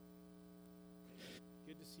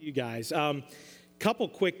See you guys. Couple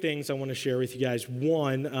quick things I want to share with you guys.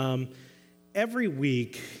 One, every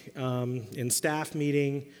week in staff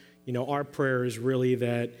meeting, our prayer is really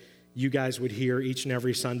that you guys would hear each and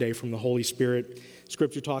every Sunday from the Holy Spirit.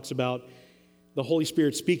 Scripture talks about the Holy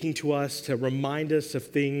Spirit speaking to us to remind us of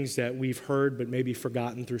things that we've heard but maybe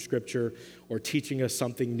forgotten through Scripture, or teaching us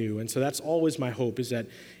something new. And so that's always my hope, is that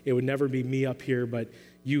it would never be me up here, but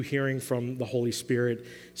you hearing from the Holy Spirit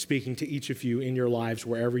speaking to each of you in your lives,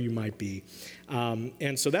 wherever you might be.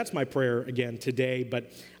 And so that's my prayer again today.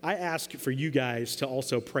 But I ask for you guys to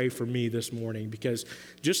also pray for me this morning, because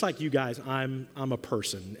just like you guys, I'm a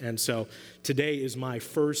person. And so today is my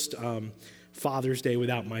first Father's Day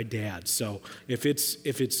without my dad. So if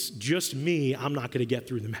it's just me, I'm not going to get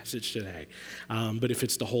through the message today. But if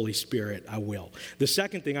it's the Holy Spirit, I will. The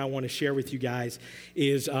second thing I want to share with you guys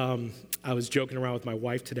is I was joking around with my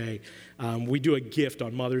wife today. We do a gift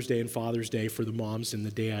on Mother's Day and Father's Day for the moms and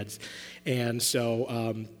the dads. And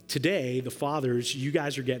so today, the fathers, you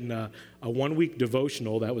guys are getting a 1-week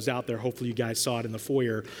devotional that was out there. Hopefully you guys saw it in the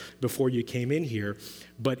foyer before you came in here.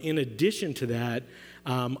 But in addition to that,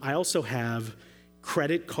 I also have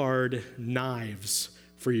credit card knives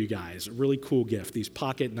for you guys. A really cool gift, these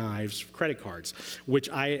pocket knives, credit cards, which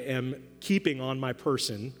I am keeping on my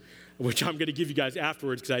person, which I'm going to give you guys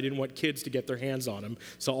afterwards because I didn't want kids to get their hands on them.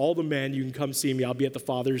 So all the men, you can come see me. I'll be at the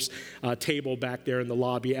father's table back there in the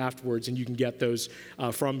lobby afterwards, and you can get those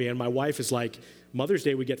from me. And my wife is like, Mother's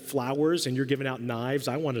Day, we get flowers, and you're giving out knives.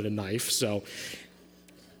 I wanted a knife, so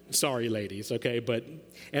sorry, ladies, okay?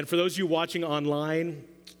 And for those of you watching online,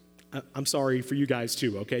 I'm sorry for you guys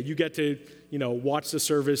too, okay? You get to, watch the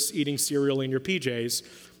service eating cereal in your PJs.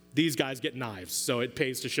 These guys get knives, so it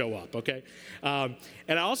pays to show up, okay? And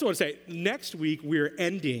I also want to say, next week we're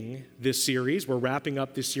ending this series. We're wrapping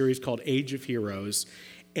up this series called Age of Heroes.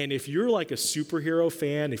 And if you're like a superhero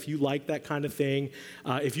fan, if you like that kind of thing,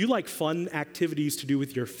 if you like fun activities to do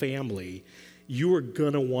with your family, you are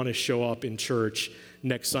going to want to show up in church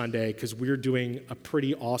next Sunday, because we're doing a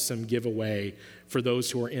pretty awesome giveaway for those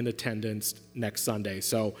who are in attendance next Sunday.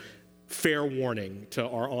 So fair warning to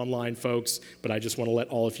our online folks, but I just want to let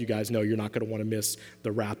all of you guys know you're not going to want to miss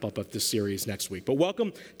the wrap-up of this series next week. But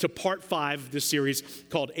welcome to part 5 of this series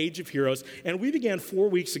called Age of Heroes. And we began 4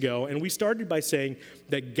 weeks ago, and we started by saying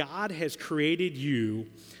that God has created you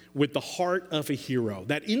with the heart of a hero,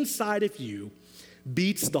 that inside of you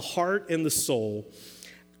beats the heart and the soul,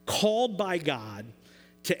 called by God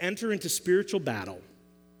to enter into spiritual battle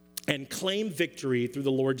and claim victory through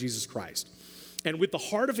the Lord Jesus Christ. And with the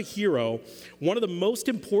heart of a hero, one of the most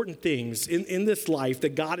important things in this life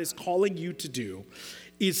that God is calling you to do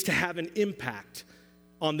is to have an impact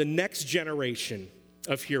on the next generation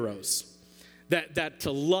of heroes. That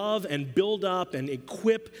to love and build up and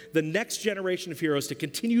equip the next generation of heroes to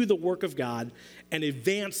continue the work of God and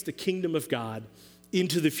advance the kingdom of God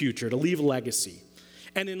into the future, to leave a legacy.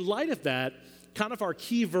 And in light of that, kind of our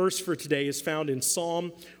key verse for today is found in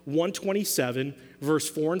Psalm 127, verse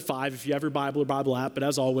 4 and 5, if you have your Bible or Bible app, but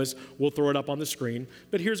as always, we'll throw it up on the screen.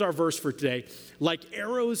 But here's our verse for today. Like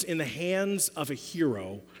arrows in the hands of a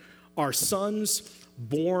hero are sons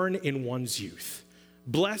born in one's youth.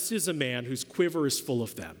 Blessed is a man whose quiver is full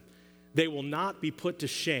of them. They will not be put to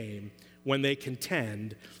shame when they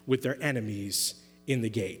contend with their enemies in the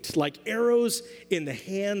gate. Like arrows in the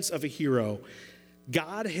hands of a hero,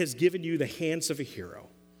 God has given you the hands of a hero.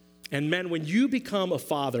 And men, when you become a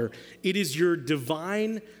father, it is your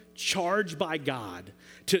divine charge by God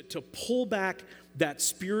to pull back that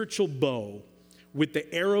spiritual bow with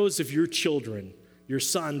the arrows of your children, your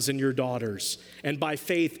sons and your daughters, and by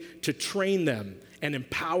faith to train them and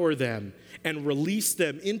empower them and release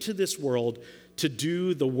them into this world to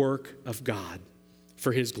do the work of God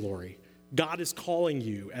for his glory. God is calling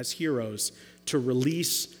you as heroes to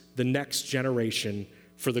release the next generation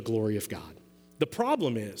for the glory of God. The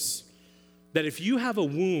problem is that if you have a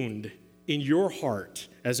wound in your heart,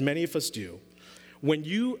 as many of us do, when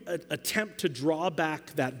you attempt to draw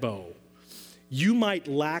back that bow, you might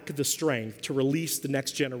lack the strength to release the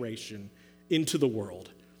next generation into the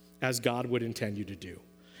world as God would intend you to do.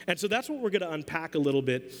 And so that's what we're going to unpack a little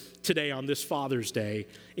bit today on this Father's Day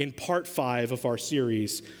in part 5 of our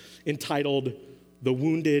series entitled The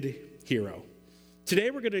Wounded Hero.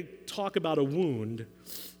 Today we're going to talk about a wound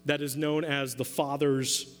that is known as the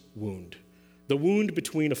father's wound, the wound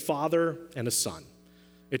between a father and a son.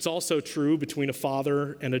 It's also true between a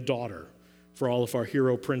father and a daughter for all of our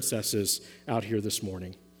hero princesses out here this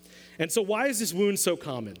morning. And so why is this wound so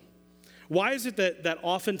common? Why is it that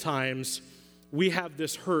oftentimes we have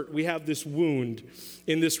this hurt, we have this wound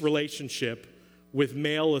in this relationship with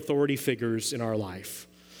male authority figures in our life?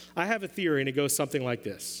 I have a theory, and it goes something like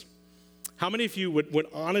this. How many of you would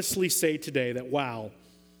honestly say today that, wow,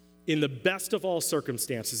 in the best of all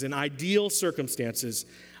circumstances, in ideal circumstances,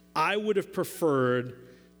 I would have preferred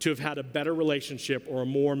to have had a better relationship or a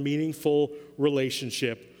more meaningful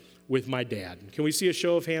relationship with my dad? Can we see a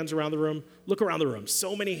show of hands around the room? Look around the room.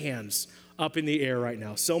 So many hands up in the air right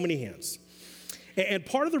now. So many hands. And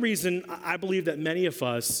part of the reason I believe that many of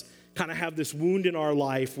us kind of have this wound in our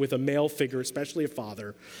life with a male figure, especially a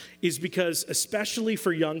father, is because, especially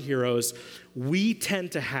for young heroes, we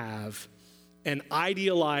tend to have an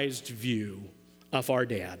idealized view of our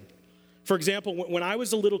dad. For example, when I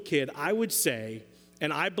was a little kid, I would say,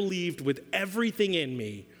 and I believed with everything in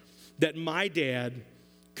me, that my dad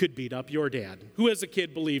could beat up your dad. Who as a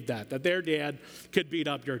kid believed that their dad could beat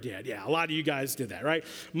up your dad? Yeah, a lot of you guys did that, right?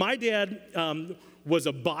 My dad was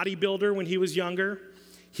a bodybuilder when he was younger.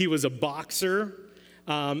 He was a boxer.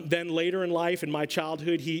 Then later in life, in my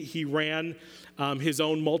childhood, he ran his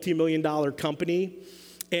own multi-million-dollar company.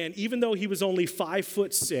 And even though he was only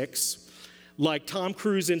 5'6", like Tom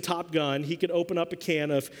Cruise in Top Gun, he could open up a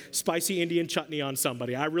can of spicy Indian chutney on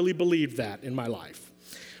somebody. I really believed that in my life.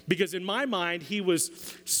 Because in my mind, he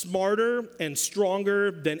was smarter and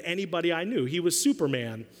stronger than anybody I knew. He was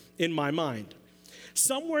Superman in my mind.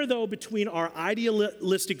 Somewhere, though, between our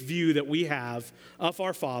idealistic view that we have of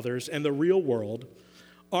our fathers and the real world,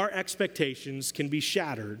 our expectations can be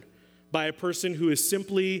shattered by a person who is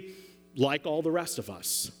simply like all the rest of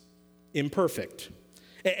us, imperfect.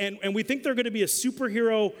 And we think they're going to be a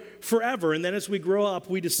superhero forever, and then as we grow up,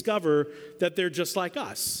 we discover that they're just like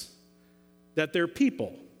us, that they're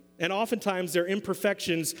people. And oftentimes, their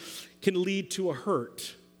imperfections can lead to a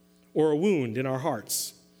hurt or a wound in our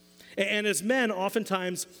hearts. And as men,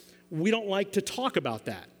 oftentimes, we don't like to talk about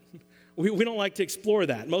that. We don't like to explore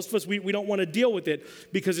that. Most of us, we don't want to deal with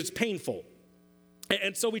it because it's painful.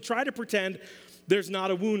 And so we try to pretend there's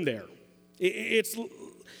not a wound there. It's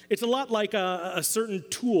a lot like a certain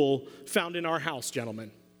tool found in our house,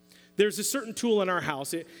 gentlemen. There's a certain tool in our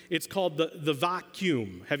house. It's called the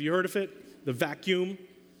vacuum. Have you heard of it? The vacuum?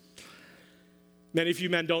 Many of you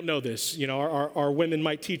men don't know this. You know, our women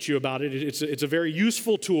might teach you about it. It's a very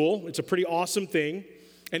useful tool. It's a pretty awesome thing.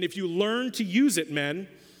 And if you learn to use it, men,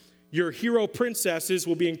 your hero princesses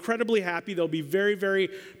will be incredibly happy. They'll be very, very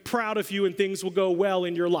proud of you, and things will go well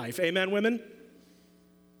in your life. Amen, women?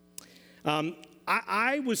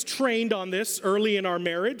 I was trained on this early in our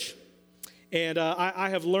marriage, and I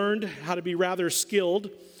have learned how to be rather skilled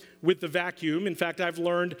with the vacuum. In fact, I've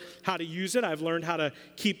learned how to use it. I've learned how to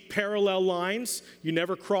keep parallel lines. You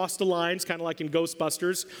never cross the lines, kind of like in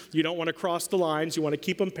Ghostbusters. You don't want to cross the lines. You want to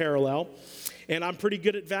keep them parallel. And I'm pretty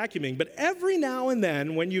good at vacuuming. But every now and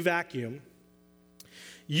then, when you vacuum,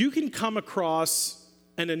 you can come across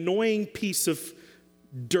an annoying piece of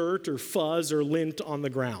dirt or fuzz or lint on the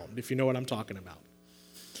ground, if you know what I'm talking about.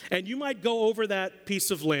 And you might go over that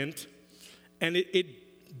piece of lint, and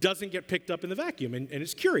it doesn't get picked up in the vacuum, and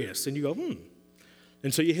it's curious, and you go,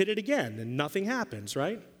 And so you hit it again, and nothing happens,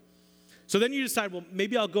 right? So then you decide, well,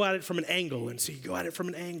 maybe I'll go at it from an angle, and so you go at it from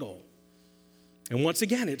an angle. And once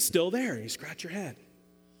again, it's still there, and you scratch your head.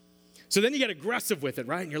 So then you get aggressive with it,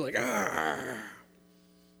 right? And you're like, argh.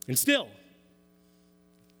 And still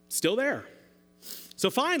there. So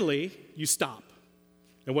finally, you stop.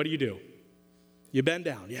 And what do? You bend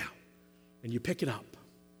down, and you pick it up.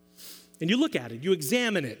 And you look at it, you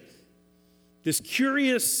examine it. This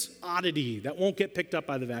curious oddity that won't get picked up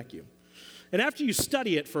by the vacuum. And after you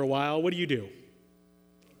study it for a while, what do?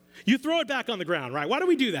 You throw it back on the ground, right? Why do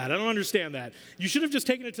we do that? I don't understand that. You should have just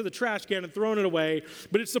taken it to the trash can and thrown it away,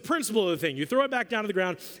 but it's the principle of the thing. You throw it back down to the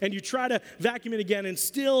ground, and you try to vacuum it again, and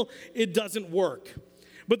still it doesn't work.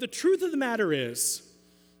 But the truth of the matter is,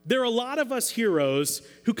 there are a lot of us heroes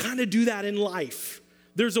who kind of do that in life.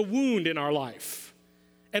 There's a wound in our life,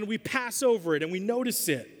 and we pass over it, and we notice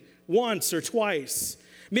it once or twice.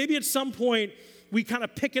 Maybe at some point, we kind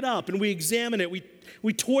of pick it up, and we examine it.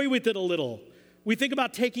 We toy with it a little. We think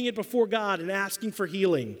about taking it before God and asking for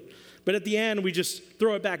healing. But at the end, we just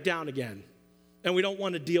throw it back down again, and we don't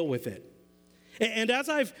want to deal with it. And as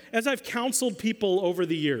I've counseled people over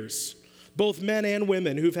the years, both men and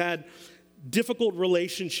women who've had difficult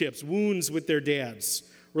relationships, wounds with their dads,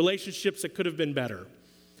 relationships that could have been better,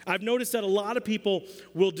 I've noticed that a lot of people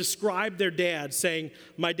will describe their dad saying,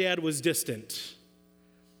 my dad was distant,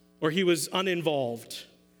 or he was uninvolved,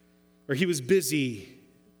 or he was busy,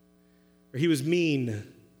 or he was mean,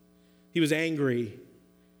 he was angry.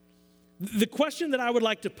 The question that I would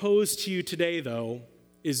like to pose to you today, though,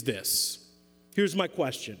 is this. Here's my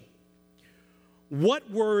question. What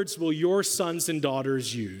words will your sons and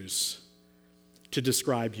daughters use to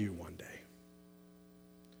describe you one day?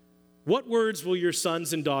 What words will your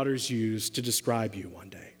sons and daughters use to describe you one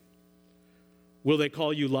day? Will they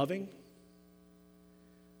call you loving?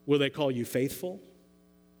 Will they call you faithful?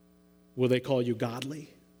 Will they call you godly?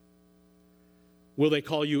 Will they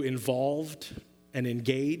call you involved and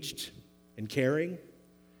engaged and caring?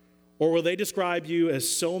 Or will they describe you as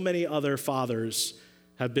so many other fathers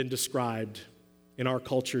have been described in our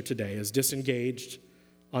culture today, as disengaged,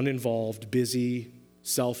 uninvolved, busy,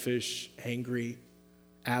 selfish, angry,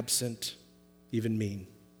 absent, even mean?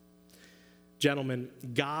 Gentlemen,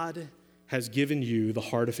 God has given you the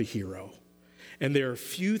heart of a hero, and there are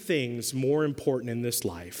few things more important in this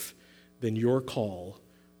life than your call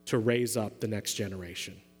to raise up the next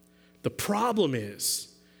generation. The problem is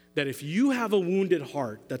that if you have a wounded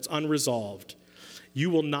heart that's unresolved, you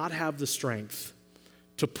will not have the strength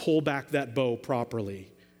to pull back that bow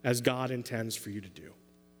properly as God intends for you to do.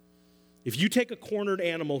 If you take a cornered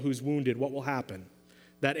animal who's wounded, what will happen?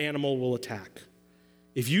 That animal will attack.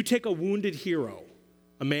 If you take a wounded hero,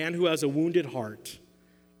 a man who has a wounded heart,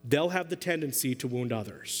 they'll have the tendency to wound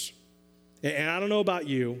others. And I don't know about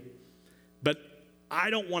you, but I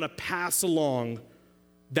don't want to pass along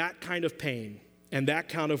that kind of pain and that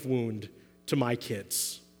kind of wound to my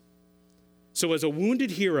kids. So as a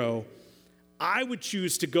wounded hero, I would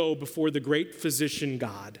choose to go before the great physician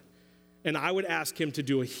God, and I would ask him to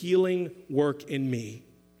do a healing work in me,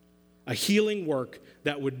 a healing work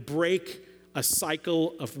that would break a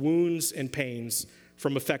cycle of wounds and pains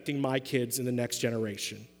from affecting my kids in the next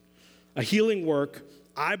generation. A healing work,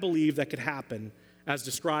 I believe, that could happen as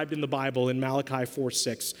described in the Bible in Malachi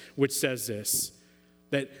 4:6, which says this,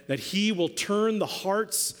 that he will turn the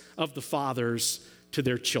hearts of the fathers to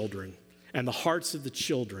their children and the hearts of the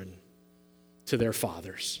children to their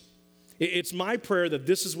fathers. It's my prayer that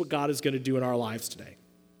this is what God is going to do in our lives today.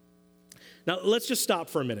 Now, let's just stop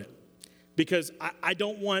for a minute, because I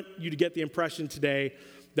don't want you to get the impression today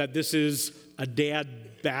that this is a dad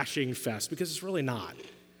bashing fest, because it's really not.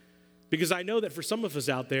 Because I know that for some of us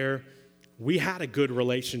out there, we had a good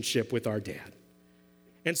relationship with our dad.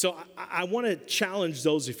 And so I want to challenge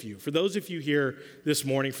those of you, for those of you here this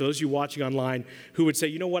morning, for those of you watching online, who would say,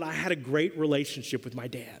 you know what, I had a great relationship with my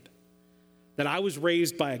dad. That I was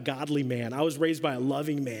raised by a godly man. I was raised by a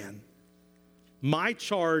loving man. My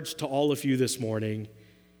charge to all of you this morning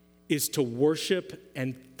is to worship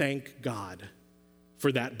and thank God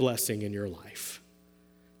for that blessing in your life.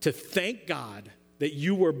 To thank God that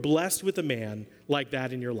you were blessed with a man like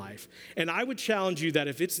that in your life. And I would challenge you that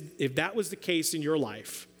if that was the case in your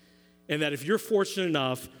life, and that if you're fortunate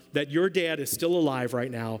enough that your dad is still alive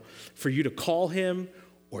right now, for you to call him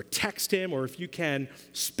or text him, or if you can,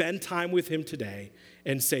 spend time with him today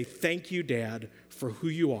and say, thank you, Dad, for who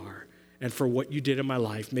you are and for what you did in my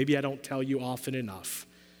life. Maybe I don't tell you often enough.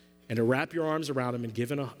 And to wrap your arms around him and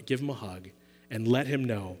give him a hug and let him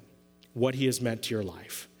know what he has meant to your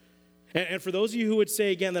life. And for those of you who would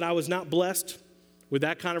say, again, that I was not blessed with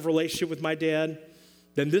that kind of relationship with my dad,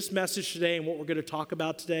 then this message today and what we're going to talk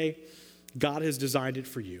about today, God has designed it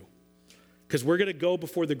for you. Because we're going to go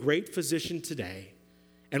before the great physician today,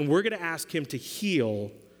 and we're going to ask him to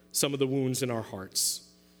heal some of the wounds in our hearts.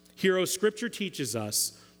 Heroes, Scripture teaches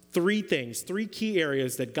us three things, three key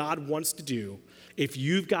areas that God wants to do if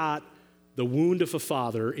you've got the wound of a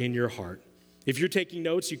father in your heart. If you're taking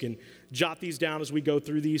notes, you can jot these down as we go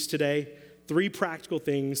through these today. Three practical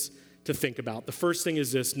things to think about. The first thing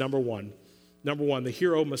is this, number one, the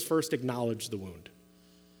hero must first acknowledge the wound.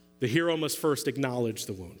 The hero must first acknowledge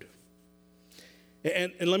the wound.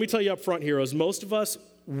 And let me tell you up front, heroes, most of us,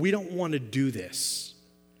 we don't want to do this.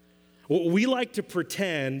 We like to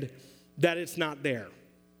pretend that it's not there.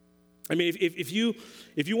 I mean, if you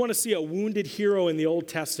want to see a wounded hero in the Old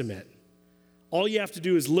Testament, all you have to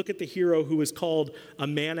do is look at the hero who is called a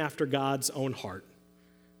man after God's own heart.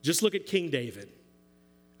 Just look at King David.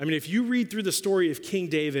 I mean, if you read through the story of King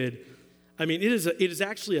David, I mean, it is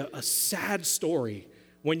actually a sad story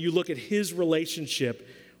when you look at his relationship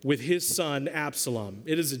with his son Absalom.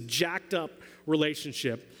 It is a jacked up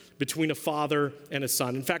relationship between a father and a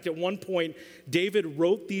son. In fact, at one point, David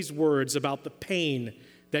wrote these words about the pain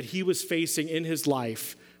that he was facing in his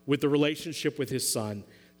life with the relationship with his son.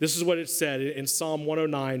 This is what it said in Psalm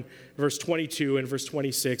 109, verse 22 and verse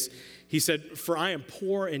 26. He said, "For I am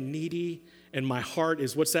poor and needy, and my heart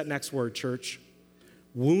is," what's that next word, church?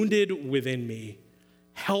 "Wounded within me.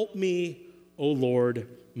 Help me, O Lord,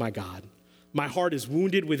 my God. My heart is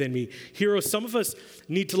wounded within me." Heroes, some of us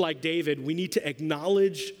need to, like David, we need to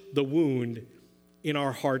acknowledge the wound in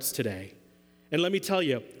our hearts today. And let me tell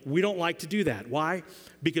you, we don't like to do that. Why?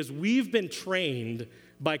 Because we've been trained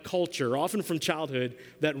by culture, often from childhood,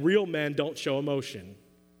 that real men don't show emotion,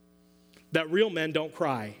 that real men don't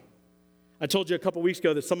cry. I told you a couple weeks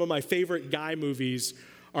ago that some of my favorite guy movies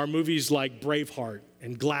are movies like Braveheart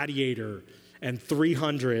and Gladiator and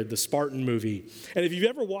 300, the Spartan movie. And if you've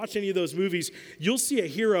ever watched any of those movies, you'll see a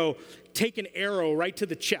hero take an arrow right to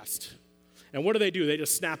the chest. And what do? They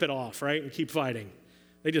just snap it off, right, and keep fighting.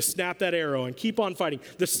 They just snap that arrow and keep on fighting.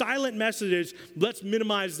 The silent message is, let's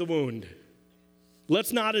minimize the wound.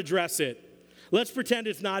 Let's not address it. Let's pretend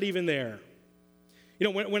it's not even there.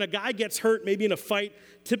 You know, when a guy gets hurt, maybe in a fight,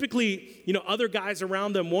 typically, other guys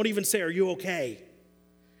around them won't even say, are you okay?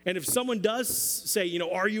 And if someone does say,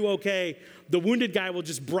 are you okay? The wounded guy will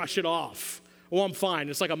just brush it off. Oh, I'm fine.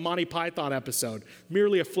 It's like a Monty Python episode.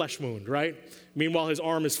 Merely a flesh wound, right? Meanwhile, his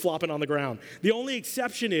arm is flopping on the ground. The only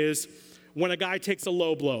exception is when a guy takes a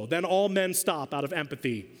low blow. Then all men stop out of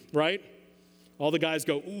empathy, right? All the guys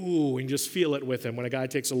go, ooh, and just feel it with him when a guy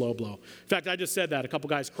takes a low blow. In fact, I just said that. A couple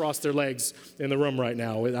guys crossed their legs in the room right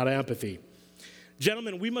now out of empathy.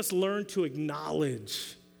 Gentlemen, we must learn to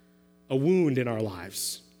acknowledge a wound in our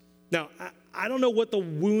lives. Now, I don't know what the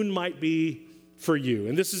wound might be for you.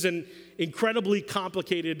 And this is an incredibly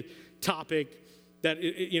complicated topic that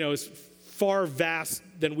is far vast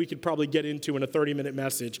than we could probably get into in a 30-minute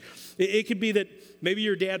message. It could be that maybe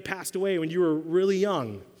your dad passed away when you were really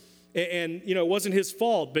young. And it wasn't his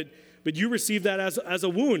fault, but you received that as a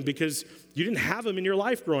wound because you didn't have him in your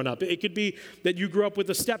life growing up. It could be that you grew up with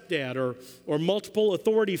a stepdad or multiple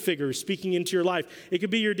authority figures speaking into your life. It could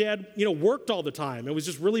be your dad, worked all the time and was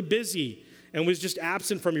just really busy and was just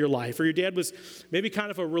absent from your life. Or your dad was maybe kind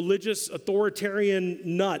of a religious authoritarian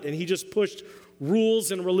nut and he just pushed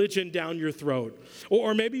rules and religion down your throat.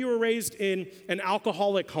 Or maybe you were raised in an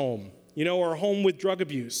alcoholic home, or a home with drug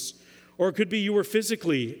abuse. Or it could be you were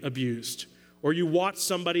physically abused, or you watched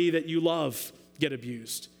somebody that you love get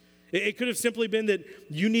abused. It could have simply been that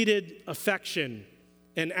you needed affection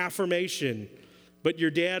and affirmation, but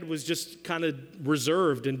your dad was just kind of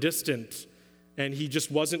reserved and distant, and he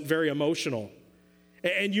just wasn't very emotional.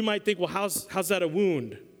 And you might think, well, how's that a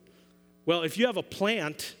wound? Well, if you have a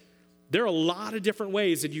plant, there are a lot of different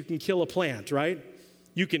ways that you can kill a plant, right?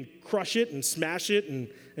 You can crush it and smash it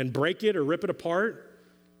and break it or rip it apart.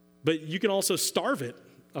 But you can also starve it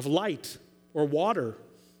of light or water.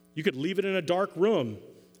 You could leave it in a dark room,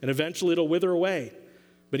 and eventually it'll wither away.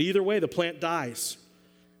 But either way, the plant dies.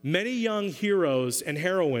 Many young heroes and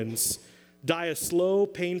heroines die a slow,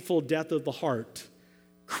 painful death of the heart,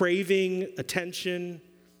 craving attention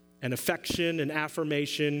and affection and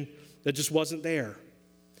affirmation that just wasn't there.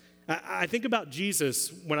 I think about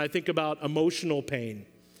Jesus when I think about emotional pain.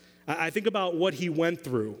 I think about what he went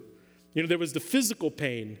through. There was the physical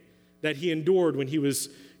pain that he endured when he was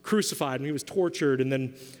crucified, when he was tortured and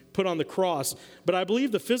then put on the cross. But I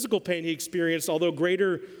believe the physical pain he experienced, although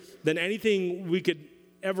greater than anything we could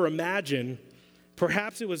ever imagine,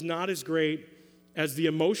 perhaps it was not as great as the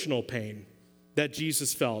emotional pain that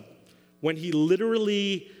Jesus felt when he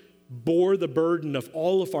literally bore the burden of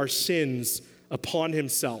all of our sins upon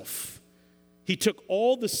himself. He took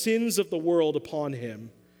all the sins of the world upon him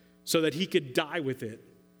so that he could die with it,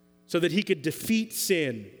 so that he could defeat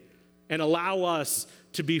sin and allow us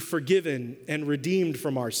to be forgiven and redeemed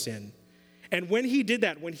from our sin. And when he did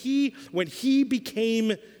that, when he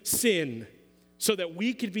became sin so that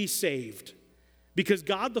we could be saved, because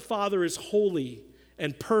God the Father is holy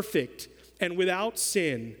and perfect and without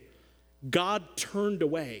sin, God turned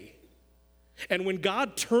away. And when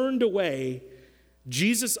God turned away,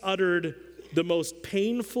 Jesus uttered the most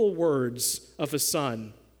painful words of a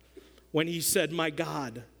son when he said, "My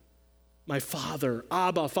God, my Father,"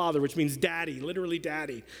 Abba, Father, which means daddy, literally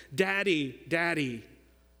daddy. Daddy, daddy,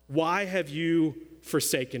 why have you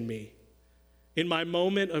forsaken me? In my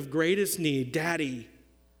moment of greatest need, daddy,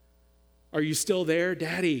 are you still there?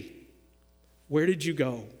 Daddy, where did you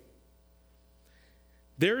go?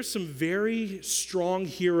 There are some very strong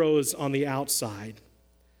heroes on the outside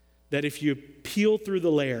that if you peel through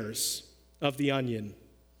the layers of the onion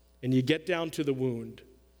and you get down to the wound,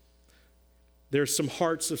 there's some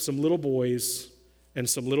hearts of some little boys and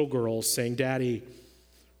some little girls saying, "Daddy,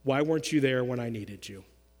 why weren't you there when I needed you?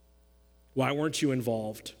 Why weren't you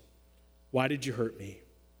involved? Why did you hurt me?"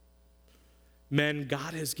 Men,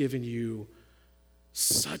 God has given you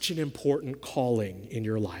such an important calling in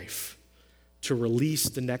your life to release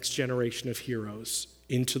the next generation of heroes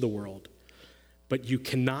into the world. But you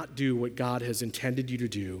cannot do what God has intended you to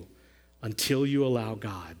do until you allow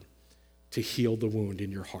God to heal the wound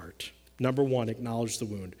in your heart. Number one, acknowledge the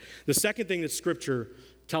wound. The second thing that Scripture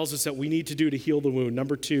tells us that we need to do to heal the wound,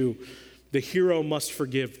 number two, the hero must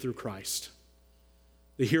forgive through Christ.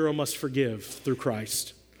 The hero must forgive through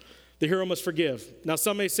Christ. The hero must forgive. Now,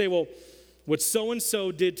 some may say, well, what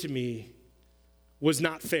so-and-so did to me was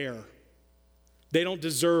not fair. They don't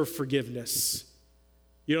deserve forgiveness.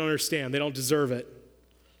 You don't understand. They don't deserve it.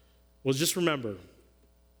 Well, just remember,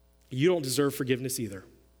 you don't deserve forgiveness either.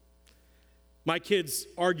 My kids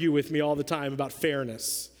argue with me all the time about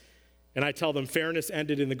fairness, and I tell them fairness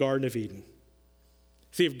ended in the Garden of Eden.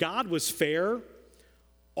 See, if God was fair,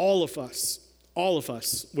 all of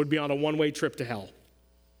us would be on a one-way trip to hell.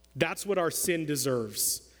 That's what our sin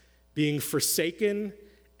deserves, being forsaken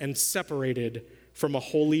and separated from a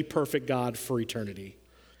holy, perfect God for eternity.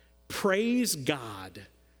 Praise God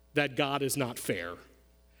that God is not fair.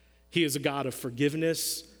 He is a God of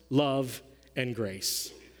forgiveness, love, and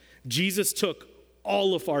grace. Jesus took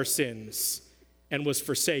all of our sins and was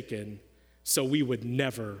forsaken so we would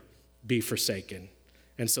never be forsaken,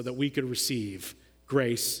 and so that we could receive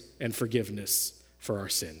grace and forgiveness for our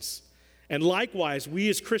sins. And likewise, we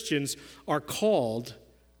as Christians are called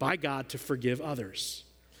by God to forgive others.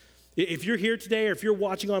 If you're here today or if you're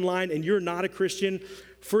watching online and you're not a Christian,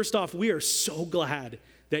 first off, we are so glad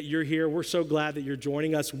that you're here. We're so glad that you're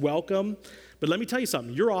joining us. Welcome. But let me tell you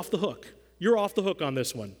something. You're off the hook. You're off the hook on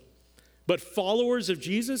this one. But followers of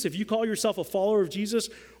Jesus, if you call yourself a follower of Jesus,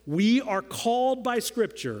 we are called by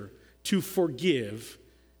Scripture to forgive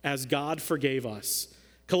as God forgave us.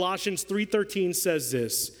 Colossians 3:13 says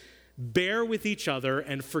this, "Bear with each other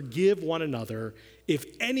and forgive one another. If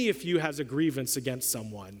any of you has a grievance against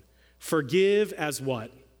someone, forgive as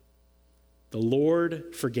what? The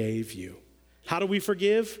Lord forgave you." How do we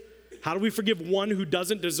forgive? How do we forgive one who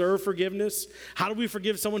doesn't deserve forgiveness? How do we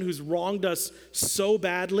forgive someone who's wronged us so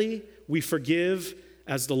badly? We forgive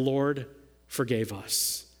as the Lord forgave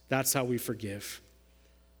us. That's how we forgive.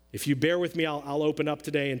 If you bear with me, I'll open up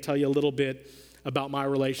today and tell you a little bit about my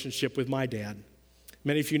relationship with my dad.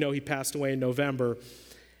 Many of you know he passed away in November.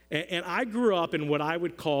 And I grew up in what I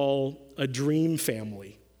would call a dream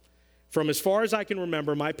family. From as far as I can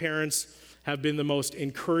remember, my parents have been the most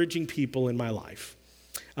encouraging people in my life.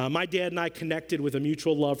 My dad and I connected with a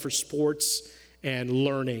mutual love for sports and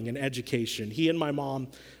learning and education. He and my mom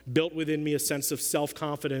built within me a sense of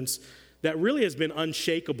self-confidence that really has been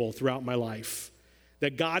unshakable throughout my life.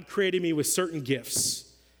 That God created me with certain gifts,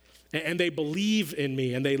 and they believe in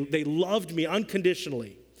me, and they loved me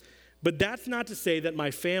unconditionally. But that's not to say that my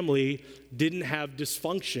family didn't have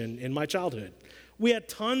dysfunction in my childhood. We had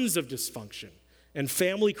tons of dysfunction and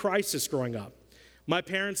family crisis growing up. My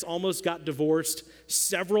parents almost got divorced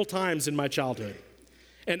several times in my childhood.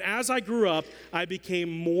 And as I grew up, I became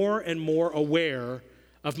more and more aware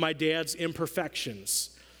of my dad's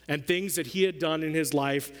imperfections and things that he had done in his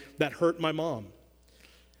life that hurt my mom.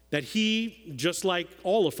 That he, just like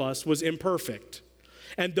all of us, was imperfect.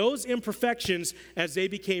 And those imperfections, as they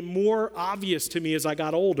became more obvious to me as I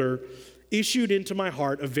got older, issued into my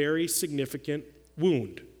heart a very significant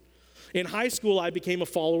wound. In high school, I became a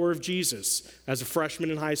follower of Jesus as a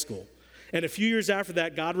freshman in high school. And a few years after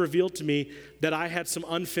that, God revealed to me that I had some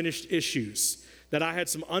unfinished issues, that I had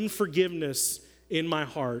some unforgiveness in my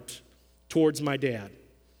heart towards my dad.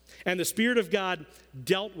 And the Spirit of God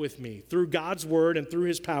dealt with me through God's word and through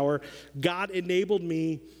his power. God enabled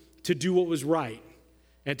me to do what was right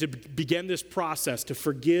and to begin this process to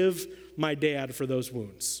forgive my dad for those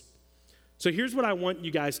wounds. So here's what I want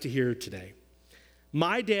you guys to hear today.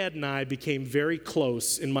 My dad and I became very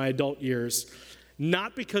close in my adult years,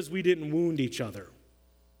 not because we didn't wound each other,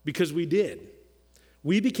 because we did.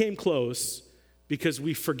 We became close because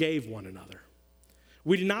we forgave one another.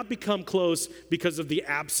 We did not become close because of the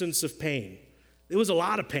absence of pain. It was a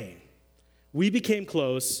lot of pain. We became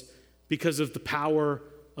close because of the power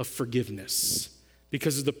of forgiveness,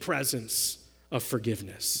 because of the presence of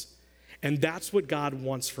forgiveness. And that's what God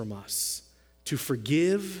wants from us, to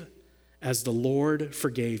forgive as the Lord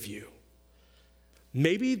forgave you.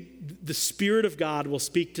 Maybe the Spirit of God will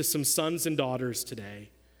speak to some sons and daughters today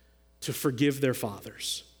to forgive their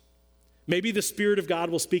fathers. Maybe the Spirit of God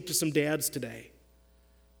will speak to some dads today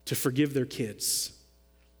to forgive their kids.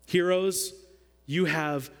 Heroes, you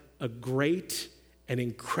have a great and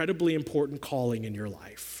incredibly important calling in your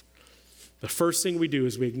life. The first thing we do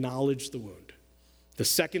is we acknowledge the wound. The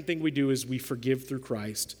second thing we do is we forgive through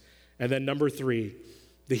Christ. And then number 3,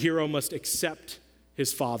 the hero must accept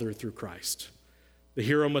his father through Christ. The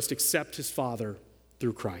hero must accept his father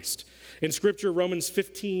through Christ. In Scripture, Romans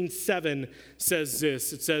 15:7 says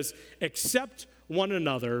this. It says, "Accept one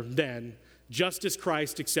another then, just as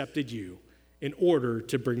Christ accepted you, in order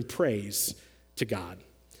to bring praise to God."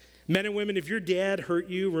 Men and women, if your dad hurt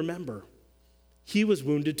you, remember, he was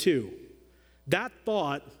wounded too. That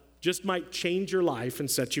thought just might change your life and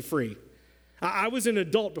set you free. I was an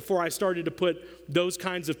adult before I started to put those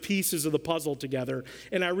kinds of pieces of the puzzle together,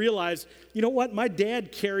 and I realized, you know what? My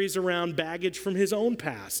dad carries around baggage from his own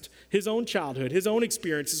past, his own childhood, his own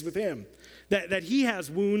experiences with him, that he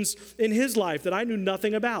has wounds in his life that I knew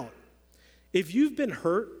nothing about. If you've been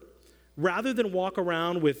hurt, rather than walk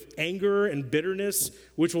around with anger and bitterness,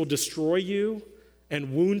 which will destroy you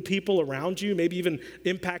and wound people around you, maybe even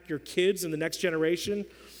impact your kids and the next generation,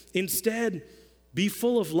 instead, be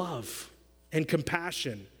full of love and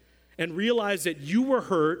compassion, and realize that you were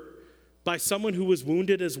hurt by someone who was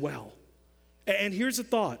wounded as well. And here's a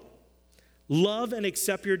thought. Love and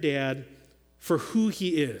accept your dad for who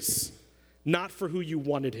he is, not for who you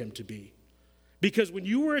wanted him to be. Because when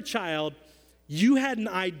you were a child, you had an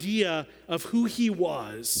idea of who he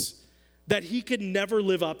was that he could never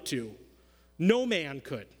live up to. No man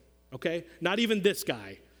could, okay? Not even this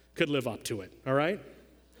guy could live up to it, all right?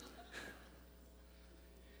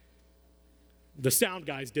 The sound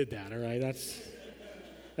guys did that, all right?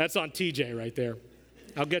 That's on TJ right there.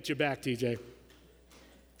 I'll get you back, TJ.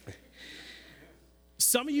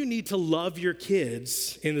 Some of you need to love your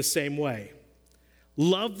kids in the same way.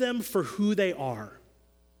 Love them for who they are,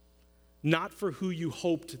 not for who you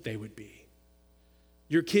hoped they would be.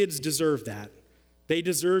 Your kids deserve that. They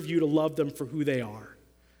deserve you to love them for who they are,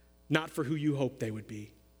 not for who you hoped they would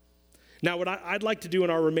be. Now, what I'd like to do in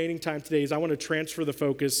our remaining time today is I want to transfer the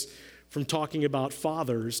focus from talking about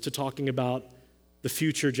fathers to talking about the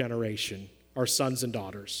future generation, our sons and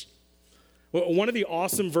daughters. Well, one of the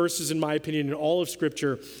awesome verses, in my opinion, in all of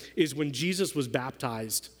Scripture is when Jesus was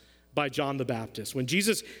baptized by John the Baptist. When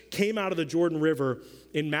Jesus came out of the Jordan River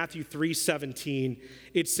in Matthew 3:17,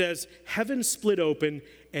 it says, "Heaven split open,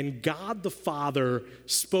 and God the Father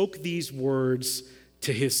spoke these words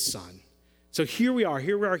to his Son." So here we are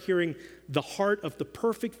hearing the heart of the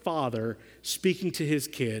perfect father speaking to his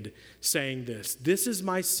kid, saying this: "This is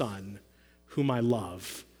my son whom I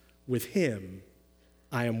love. With him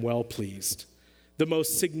I am well pleased." The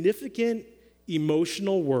most significant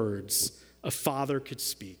emotional words a father could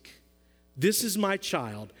speak. This is my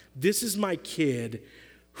child. This is my kid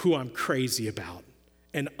who I'm crazy about.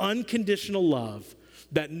 An unconditional love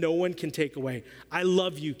that no one can take away. I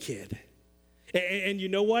love you, kid. And you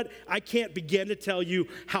know what? I can't begin to tell you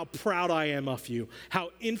how proud I am of you,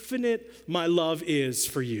 how infinite my love is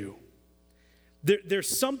for you. There's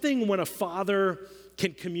something when a father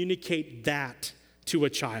can communicate that to a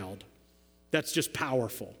child that's just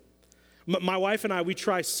powerful. My wife and I, we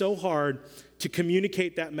try so hard to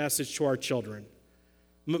communicate that message to our children.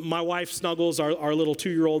 My wife snuggles our little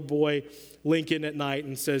 2-year-old boy, Lincoln, at night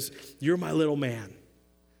and says, "You're my little man.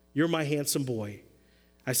 You're my handsome boy."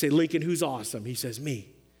 I say, "Lincoln, who's awesome?" He says, "Me."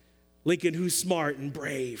 "Lincoln, who's smart and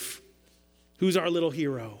brave? Who's our little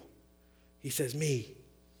hero?" He says, "Me."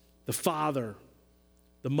 The father,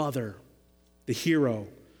 the mother, the hero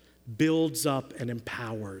builds up and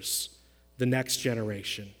empowers the next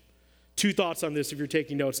generation. 2 thoughts on this if you're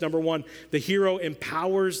taking notes. Number 1, the hero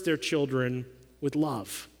empowers their children with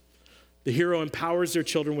love. The hero empowers their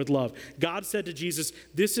children with love. God said to Jesus,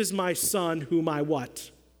 "This is my son whom I"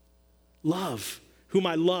 what? Love. Whom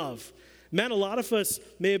I love. Man, a lot of us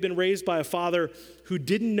may have been raised by a father who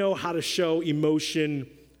didn't know how to show emotion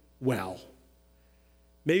well.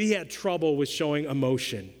 Maybe he had trouble with showing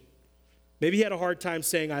emotion. Maybe he had a hard time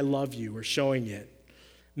saying, "I love you," or showing it.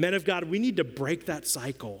 Men of God, we need to break that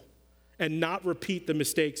cycle and not repeat the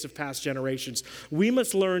mistakes of past generations. We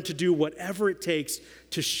must learn to do whatever it takes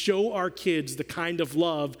to show our kids the kind of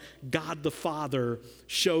love God the Father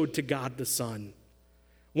showed to God the Son.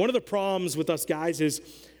 One of the problems with us guys is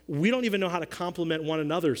we don't even know how to compliment one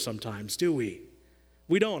another sometimes, do we?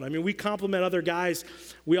 We don't. I mean, we compliment other guys.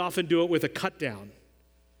 We often do it with a cut down.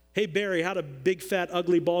 "Hey, Barry, how'd a big, fat,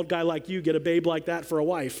 ugly, bald guy like you get a babe like that for a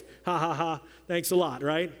wife? Ha, ha, ha. Thanks a lot,"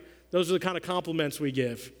 right? Those are the kind of compliments we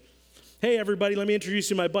give. "Hey, everybody, let me introduce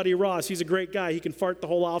you to my buddy Ross. He's a great guy. He can fart the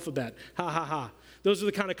whole alphabet. Ha, ha, ha." Those are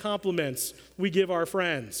the kind of compliments we give our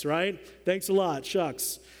friends, right? "Thanks a lot.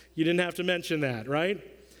 Shucks. You didn't have to mention that," right?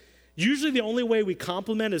 Usually the only way we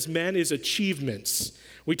compliment as men is achievements.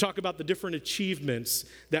 We talk about the different achievements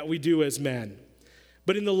that we do as men.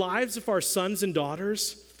 But in the lives of our sons and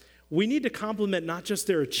daughters, we need to compliment not just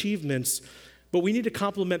their achievements, but we need to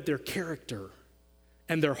compliment their character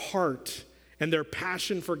and their heart and their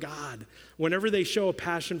passion for God. Whenever they show a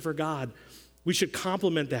passion for God, we should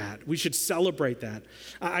compliment that. We should celebrate that.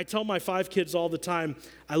 I tell my 5 kids all the time,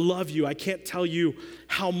 "I love you. I can't tell you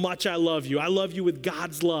how much I love you. I love you with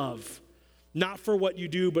God's love, not for what you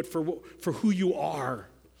do, but for who you are.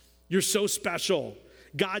 You're so special.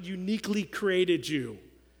 God uniquely created you.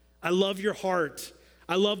 I love your heart.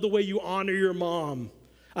 I love the way you honor your mom.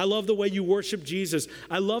 I love the way you worship Jesus.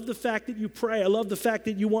 I love the fact that you pray. I love the fact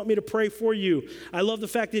that you want me to pray for you. I love the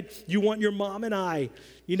fact that you want your mom and I,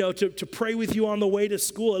 to pray with you on the way to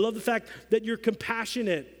school. I love the fact that you're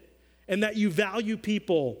compassionate and that you value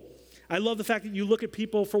people. I love the fact that you look at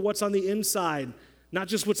people for what's on the inside, not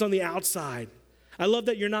just what's on the outside. I love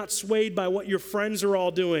that you're not swayed by what your friends are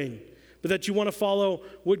all doing, but that you want to follow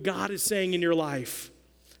what God is saying in your life.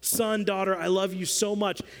 Son, daughter, I love you so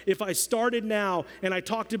much. If I started now and I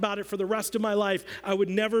talked about it for the rest of my life, I would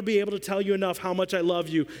never be able to tell you enough how much I love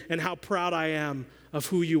you and how proud I am of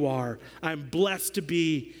who you are. I'm blessed to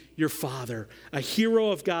be your father. A hero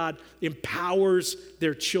of God empowers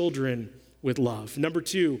their children with love. Number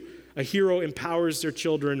 2, a hero empowers their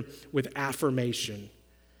children with affirmation.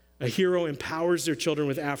 A hero empowers their children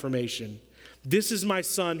with affirmation. This is my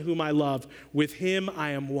son whom I love. With him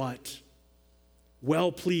I am what?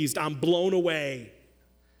 Well pleased. I'm blown away.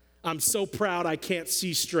 I'm so proud I can't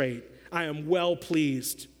see straight. I am well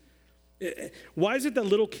pleased. Why is it that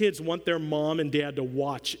little kids want their mom and dad to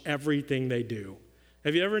watch everything they do?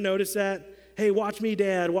 Have you ever noticed that? Hey, watch me,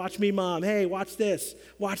 dad. Watch me, mom. Hey, watch this.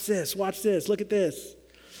 Watch this. Watch this. Look at this.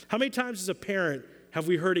 How many times as a parent have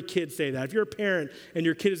we heard a kid say that? If you're a parent and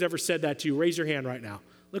your kid has ever said that to you, raise your hand right now.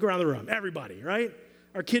 Look around the room. Everybody, right?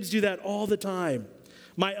 Our kids do that all the time.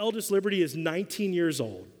 My eldest, Liberty, is 19 years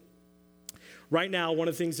old. Right now, one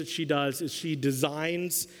of the things that she does is she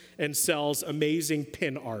designs and sells amazing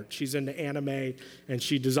pin art. She's into anime, and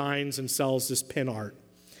she designs and sells this pin art.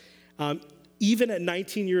 Even at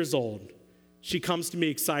 19 years old, she comes to me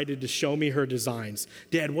excited to show me her designs.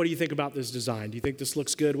 Dad, what do you think about this design? Do you think this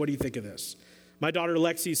looks good? What do you think of this? My daughter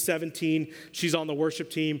Lexi's 17. She's on the worship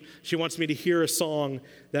team. She wants me to hear a song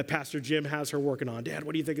that Pastor Jim has her working on. Dad,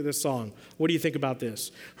 what do you think of this song? What do you think about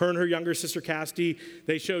this? Her and her younger sister Cassidy,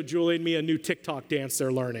 they showed Julie and me a new TikTok dance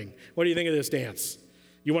they're learning. What do you think of this dance?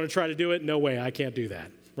 You want to try to do it? No way, I can't do that,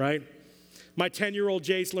 right? My 10-year-old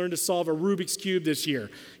Jace learned to solve a Rubik's Cube this year.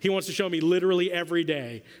 He wants to show me literally every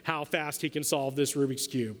day how fast he can solve this Rubik's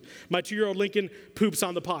Cube. My 2-year-old Lincoln poops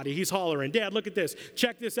on the potty. He's hollering, Dad, look at this.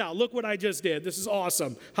 Check this out. Look what I just did. This is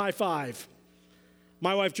awesome. High five.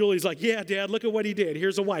 My wife Julie's like, yeah, Dad, look at what he did.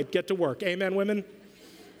 Here's a wipe. Get to work. Amen, women?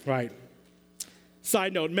 Right.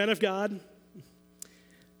 Side note, men of God,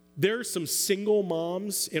 there are some single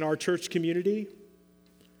moms in our church community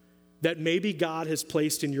that maybe God has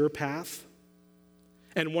placed in your path.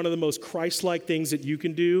 And one of the most Christ-like things that you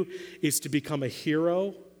can do is to become a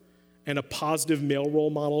hero and a positive male role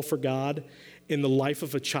model for God in the life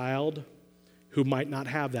of a child who might not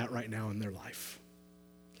have that right now in their life.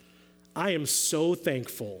 I am so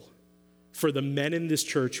thankful for the men in this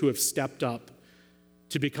church who have stepped up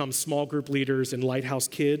to become small group leaders in Lighthouse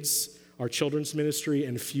Kids, our children's ministry,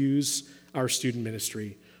 and Fuse, our student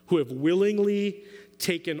ministry, who have willingly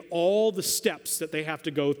taken all the steps that they have to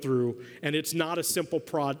go through, and it's not a simple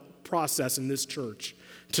process in this church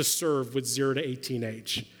to serve with 0 to 18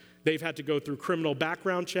 age. They've had to go through criminal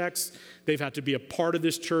background checks. They've had to be a part of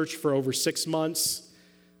this church for over 6 months.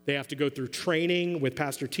 They have to go through training with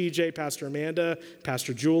Pastor TJ, Pastor Amanda,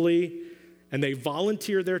 Pastor Julie, and they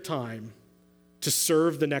volunteer their time to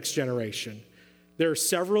serve the next generation. There are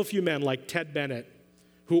several few men like Ted Bennett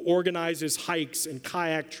who organizes hikes and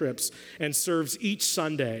kayak trips and serves each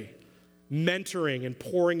Sunday, mentoring and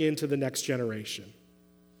pouring into the next generation.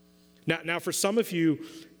 Now, for some of you,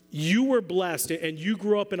 you were blessed and you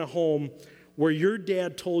grew up in a home where your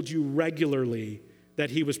dad told you regularly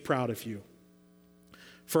that he was proud of you.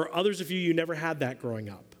 For others of you, you never had that growing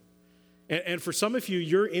up. And for some of you,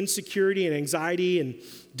 your insecurity and anxiety and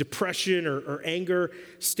depression or anger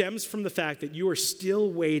stems from the fact that you are still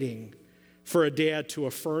waiting for a dad to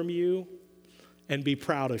affirm you and be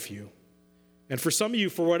proud of you. And for some of you,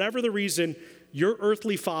 for whatever the reason, your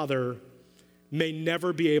earthly father may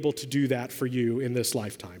never be able to do that for you in this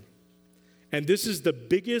lifetime. And this is the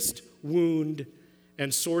biggest wound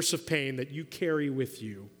and source of pain that you carry with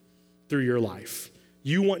you through your life.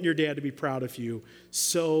 You want your dad to be proud of you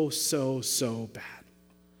so bad.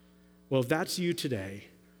 Well, if that's you today,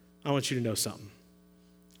 I want you to know something.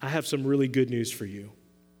 I have some really good news for you.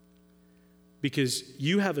 Because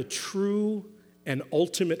you have a true and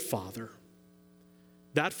ultimate Father.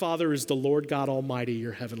 That Father is the Lord God Almighty,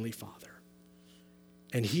 your heavenly Father.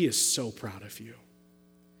 And he is so proud of you.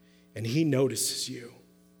 And he notices you.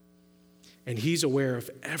 And he's aware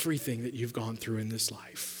of everything that you've gone through in this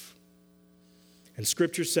life. And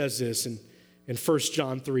Scripture says this in 1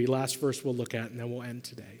 John 3, last verse we'll look at, and then we'll end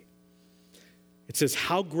today. It says,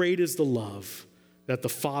 how great is the love that the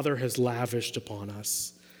Father has lavished upon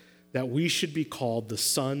us, that we should be called the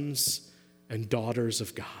sons and daughters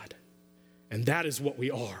of God. And that is what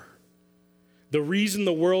we are. The reason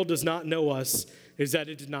the world does not know us is that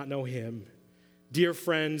it did not know him. Dear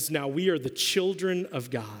friends, now we are the children of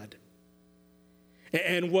God.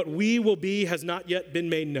 And what we will be has not yet been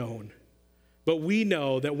made known. But we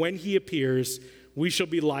know that when he appears, we shall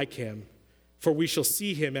be like him, for we shall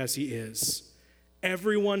see him as he is.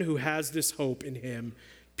 Everyone who has this hope in him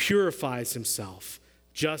purifies himself,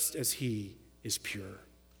 just as he is pure.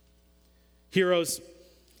 Heroes,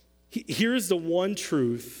 here's the one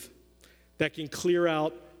truth that can clear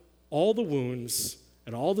out all the wounds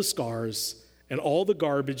and all the scars and all the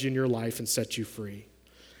garbage in your life and set you free.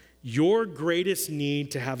 Your greatest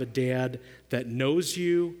need to have a dad that knows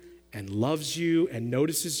you and loves you and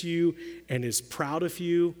notices you and is proud of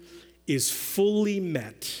you is fully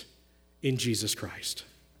met in Jesus Christ.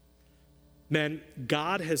 Men,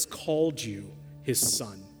 God has called you his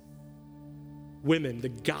son. Women, the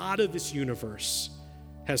God of this universe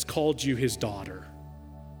has called you his daughter,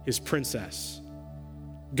 his princess.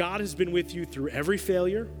 God has been with you through every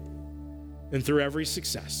failure and through every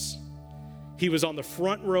success. He was on the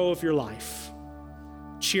front row of your life,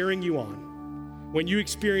 cheering you on. When you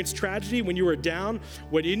experienced tragedy, when you were down,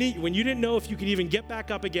 when you didn't know if you could even get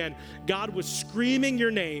back up again, God was screaming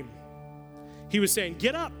your name. He was saying,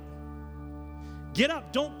 get up,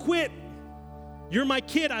 don't quit. You're my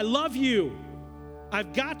kid, I love you.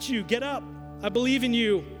 I've got you, get up, I believe in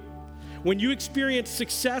you. When you experienced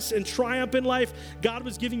success and triumph in life, God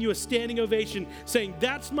was giving you a standing ovation, saying,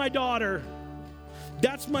 that's my daughter,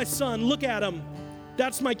 that's my son, look at him,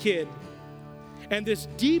 that's my kid. And this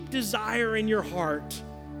deep desire in your heart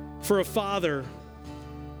for a father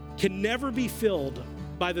can never be filled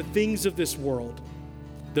by the things of this world.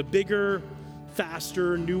 The bigger,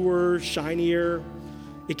 faster, newer, shinier.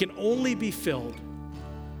 It can only be filled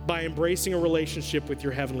by embracing a relationship with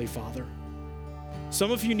your Heavenly Father.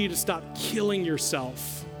 Some of you need to stop killing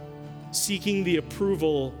yourself, seeking the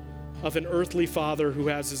approval of an earthly father who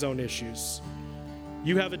has his own issues.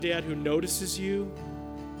 You have a dad who notices you,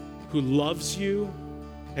 who loves you,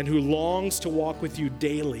 and who longs to walk with you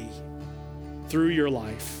daily through your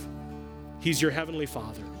life. He's your Heavenly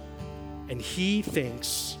Father, and he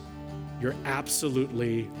thinks you're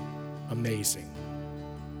absolutely amazing.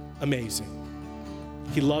 Amazing.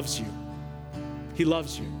 He loves you. He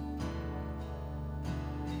loves you.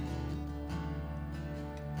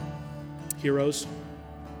 Heroes,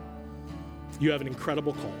 you have an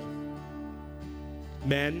incredible call.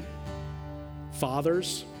 Men,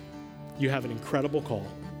 fathers, you have an incredible call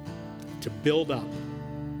to build up,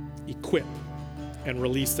 equip, and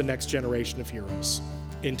release the next generation of heroes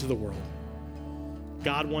into the world.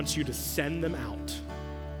 God wants you to send them out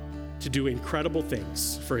to do incredible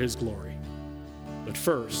things for his glory. But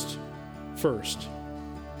first,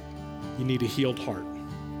 you need a healed heart.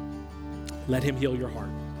 Let him heal your heart.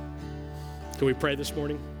 Can we pray this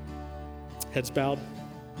morning? Heads bowed.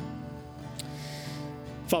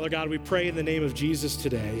 Father God, we pray in the name of Jesus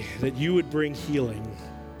today that you would bring healing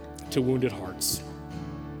to wounded hearts.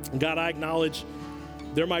 God, I acknowledge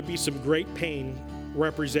there might be some great pain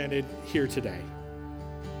represented here today.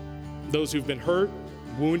 Those who've been hurt,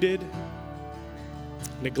 wounded,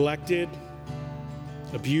 neglected,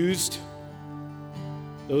 abused,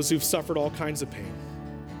 those who've suffered all kinds of pain.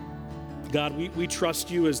 God, we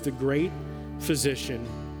trust you as the great physician,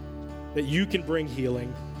 that you can bring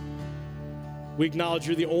healing. We acknowledge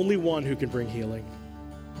you're the only one who can bring healing.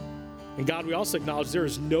 And God, we also acknowledge there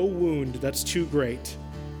is no wound that's too great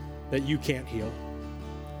that you can't heal.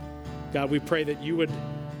 God, we pray that you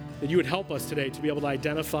would help us today to be able to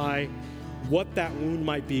identify what that wound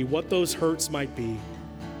might be, what those hurts might be,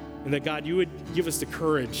 and that, God, you would give us the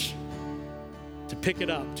courage to pick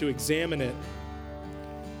it up, to examine it,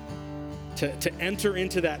 to enter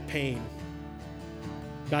into that pain.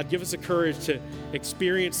 God, give us the courage to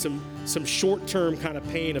experience some short-term kind of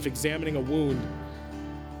pain of examining a wound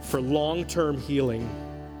for long-term healing.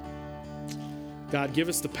 God, give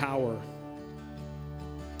us the power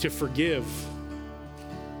to forgive.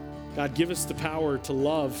 God, give us the power to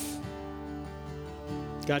love.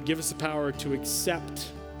 God, give us the power to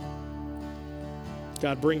accept.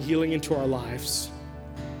 God, bring healing into our lives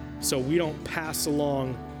so we don't pass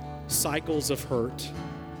along cycles of hurt,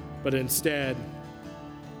 but instead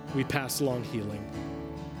we pass along healing.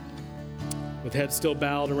 With heads still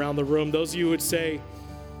bowed around the room, those of you who would say,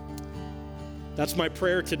 that's my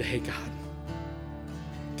prayer today, God.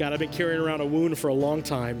 God, I've been carrying around a wound for a long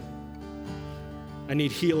time. I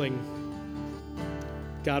need healing.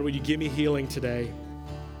 God, would you give me healing today?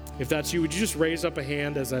 If that's you, would you just raise up a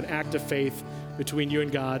hand as an act of faith between you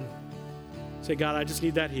and God? Say, God, I just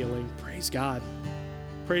need that healing. Praise God.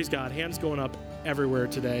 Praise God. Hands going up everywhere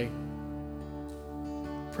today.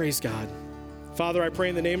 Praise God. Father, I pray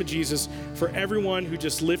in the name of Jesus for everyone who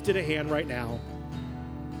just lifted a hand right now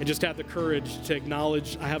and just had the courage to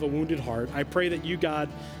acknowledge I have a wounded heart. I pray that you, God,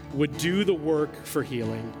 would do the work for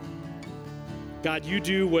healing. God, you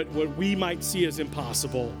do what we might see as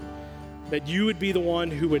impossible, that you would be the one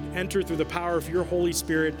who would enter through the power of your Holy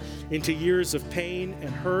Spirit into years of pain and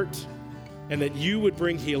hurt, and that you would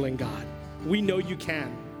bring healing, God. We know you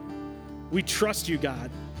can. We trust you, God.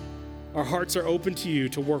 Our hearts are open to you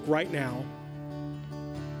to work right now,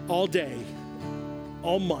 all day,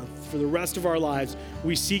 all month, for the rest of our lives.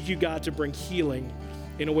 We seek you, God, to bring healing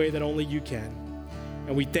in a way that only you can.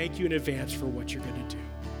 And we thank you in advance for what you're going to do.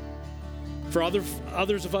 For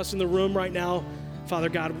others of us in the room right now, Father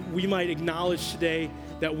God, we might acknowledge today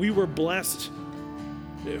that we were blessed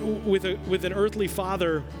with an earthly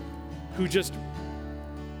father who just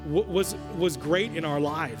was great in our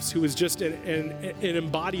lives, who was just an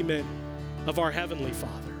embodiment of our Heavenly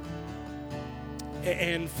Father.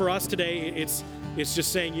 And for us today, it's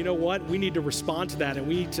just saying, you know what? We need to respond to that, and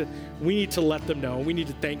we need to let them know. We need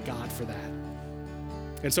to thank God for that.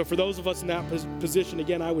 And so for those of us in that position,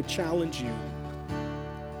 again, I would challenge you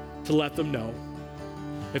to let them know.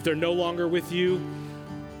 If they're no longer with you,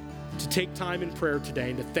 to take time in prayer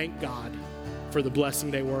today and to thank God for the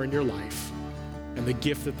blessing they were in your life and the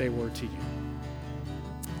gift that they were to you.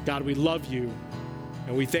 God, we love you,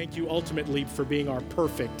 and we thank you ultimately for being our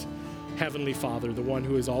perfect Heavenly Father, the one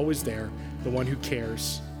who is always there, the one who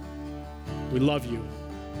cares. We love you,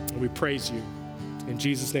 and we praise you. In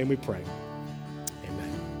Jesus' name we pray.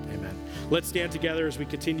 Amen. Let's stand together as we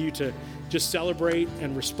continue to just celebrate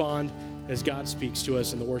and respond as God speaks to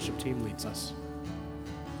us and the worship team leads us.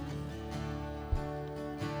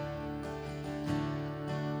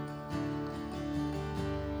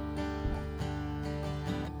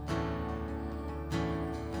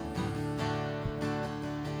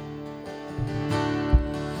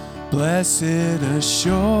 Blessed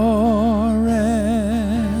assurance,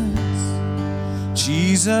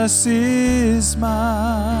 Jesus is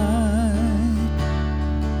mine.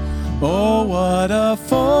 Oh, what a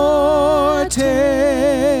foretaste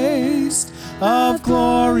of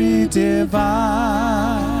glory divine,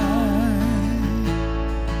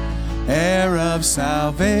 heir of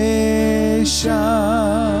salvation,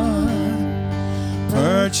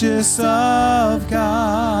 purchase of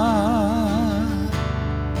God,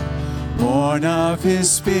 born of his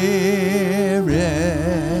Spirit,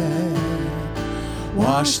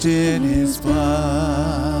 washed in his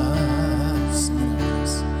blood.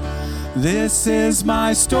 This is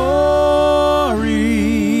my story,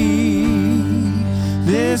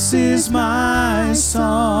 this is my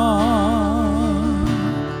song,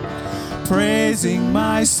 praising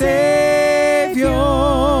my Savior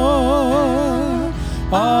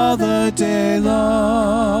all the day long.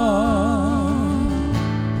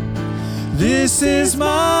 This is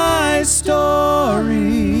my story,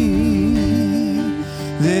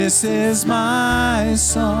 this is my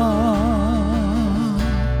song,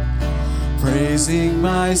 praising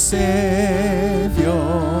my Savior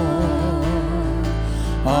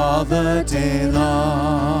all the day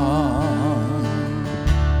long.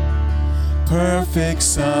 Perfect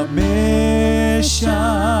submission,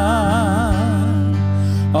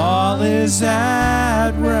 all is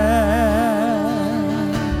at rest.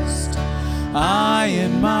 I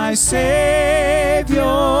in my Savior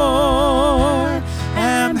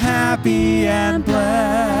am happy and blessed,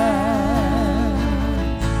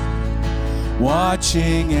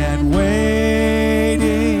 watching and waiting,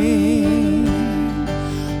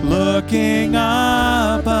 looking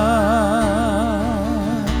above,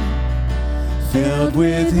 filled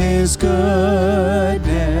with his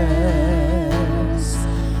goodness,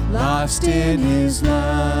 lost in his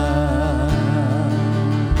love.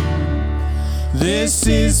 This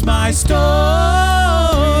is my story,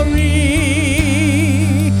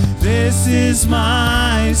 this is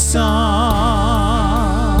my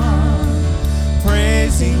song,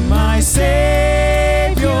 praising my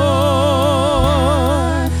Savior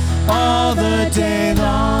all the day long.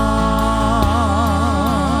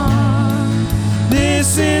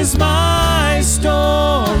 This is my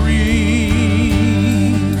story,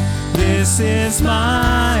 this is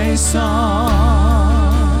my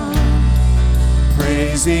song,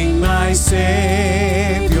 praising my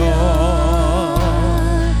Savior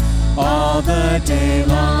all the day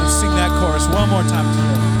long. Let's sing that chorus one more time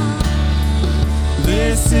together.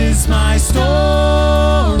 This is my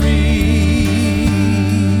story,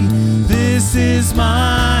 this is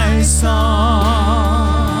my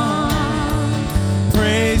song,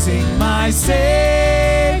 my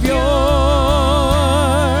Savior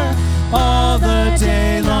all the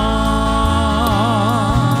day long.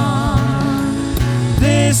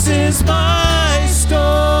 This is my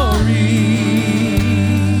story.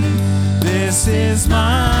 This is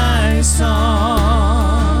my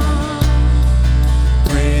song,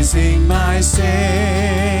 praising my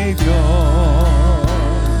Savior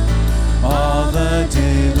all the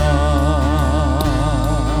day long,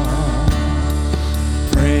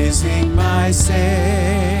 praising my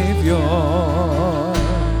Savior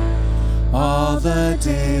all the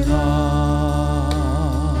day long.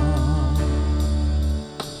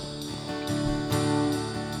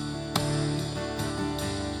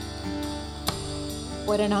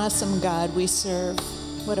 What an awesome God we serve.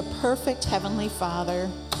 What a perfect Heavenly Father.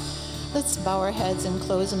 Let's bow our heads and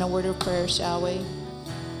close in a word of prayer, shall we?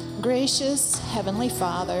 Gracious Heavenly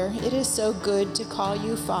Father, it is so good to call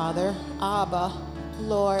you Father, Abba,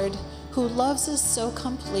 Lord, who loves us so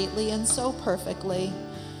completely and so perfectly.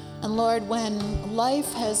 And Lord, when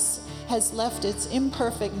life has left its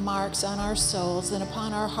imperfect marks on our souls and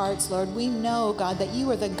upon our hearts, Lord, we know, God, that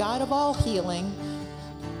you are the God of all healing,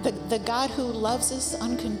 the God who loves us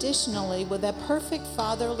unconditionally with a perfect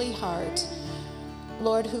fatherly heart,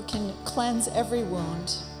 Lord, who can cleanse every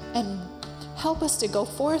wound. And help us to go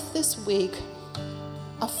forth this week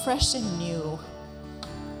afresh and new,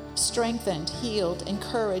 strengthened, healed,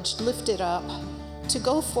 encouraged, lifted up, to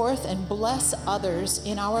go forth and bless others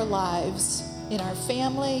in our lives, in our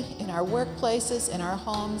family, in our workplaces, in our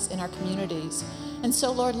homes, in our communities. And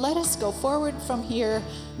so, Lord, let us go forward from here,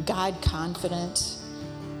 God confident,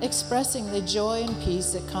 expressing the joy and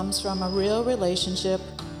peace that comes from a real relationship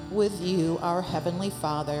with you, our Heavenly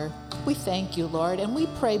Father. We thank you, Lord, and we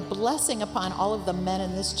pray blessing upon all of the men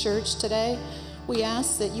in this church today. We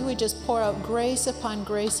ask that you would just pour out grace upon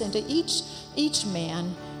grace into each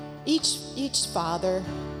man, each father,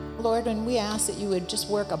 Lord, and we ask that you would just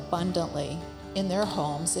work abundantly in their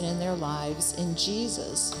homes and in their lives. In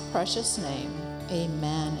Jesus' precious name,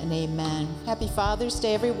 amen and amen. Happy Father's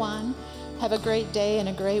Day, everyone. Have a great day and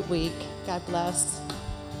a great week. God bless.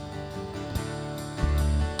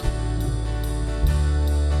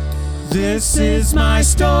 This is my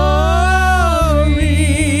story.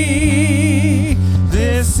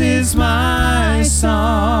 This is my song,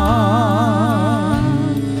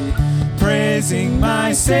 praising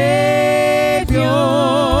my Savior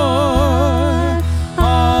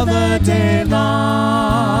all the day long.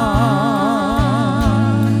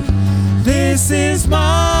 This is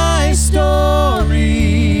my story.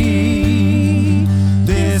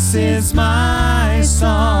 This is my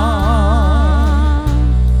song,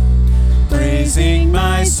 praising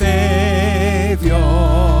my Savior